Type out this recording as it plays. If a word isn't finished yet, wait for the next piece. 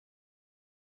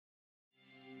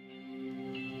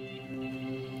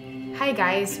Hi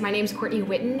guys, my name's Courtney.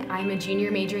 I'm a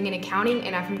junior majoring in accounting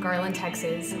and I'm from Garland,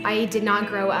 Texas. I did not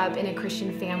grow up in a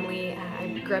Christian family.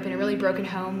 I grew up in a really broken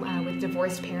home with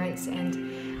divorced parents,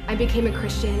 and I became a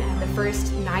Christian the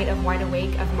first night of Wide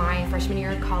Awake of my freshman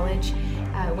year of college.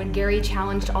 When Gary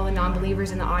challenged all the non-believers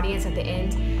in the audience at the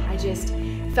end, I just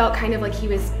felt kind of like he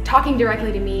was talking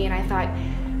directly to me, and I thought,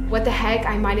 what the heck,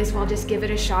 I might as well just give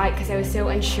it a shot because I was so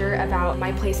unsure about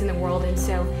my place in the world. And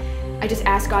so I just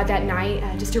asked God that night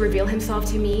just to reveal himself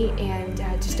to me and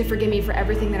just to forgive me for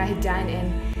everything that I had done.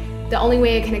 And the only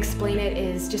way I can explain it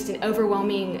is just an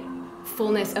overwhelming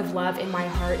fullness of love in my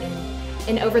heart.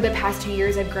 And over the past 2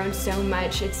 years, I've grown so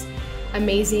much. It's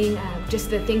amazing, just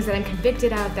the things that I'm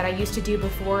convicted of that I used to do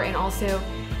before. And also,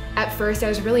 at first, I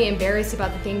was really embarrassed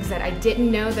about the things that I didn't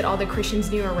know that all the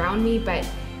Christians knew around me, but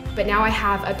now I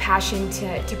have a passion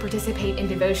to participate in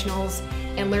devotionals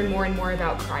and learn more and more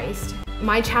about Christ.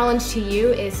 My challenge to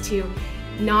you is to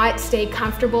not stay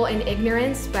comfortable in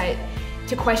ignorance, but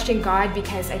to question God,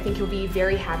 because I think you'll be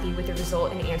very happy with the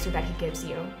result and answer that he gives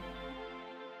you.